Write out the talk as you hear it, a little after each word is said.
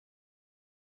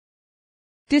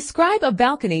Describe a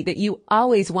balcony that you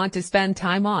always want to spend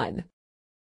time on.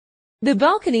 The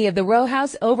balcony of the row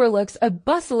house overlooks a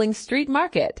bustling street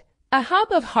market, a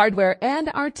hub of hardware and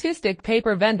artistic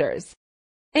paper vendors.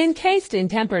 Encased in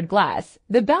tempered glass,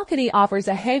 the balcony offers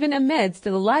a haven amidst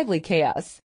the lively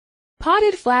chaos.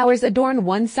 Potted flowers adorn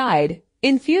one side,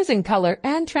 infusing color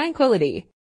and tranquility.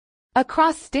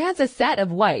 Across stands a set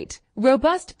of white,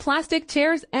 robust plastic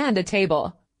chairs and a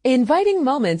table, inviting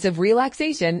moments of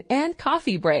relaxation and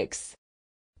coffee breaks.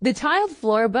 The tiled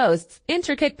floor boasts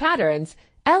intricate patterns,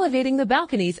 elevating the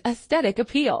balcony's aesthetic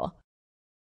appeal.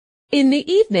 In the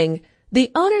evening,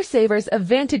 the owner savors a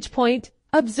vantage point,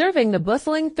 observing the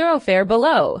bustling thoroughfare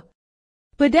below.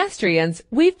 Pedestrians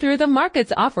weave through the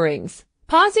market's offerings,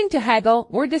 pausing to haggle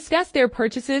or discuss their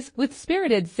purchases with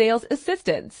spirited sales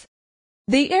assistants.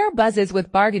 The air buzzes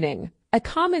with bargaining, a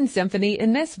common symphony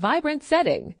in this vibrant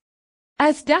setting.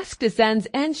 As dusk descends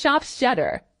and shops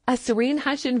shutter, a serene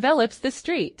hush envelops the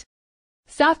street.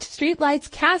 Soft streetlights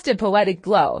cast a poetic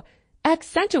glow,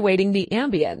 accentuating the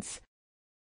ambience.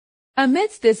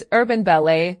 Amidst this urban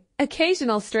ballet,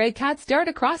 occasional stray cats dart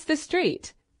across the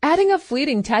street, adding a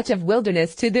fleeting touch of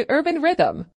wilderness to the urban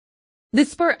rhythm. The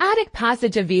sporadic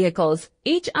passage of vehicles,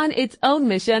 each on its own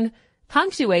mission,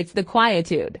 punctuates the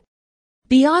quietude.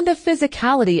 Beyond the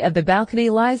physicality of the balcony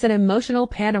lies an emotional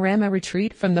panorama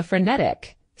retreat from the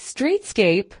frenetic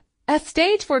streetscape, a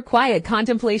stage for quiet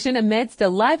contemplation amidst a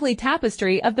lively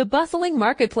tapestry of the bustling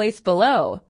marketplace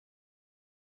below.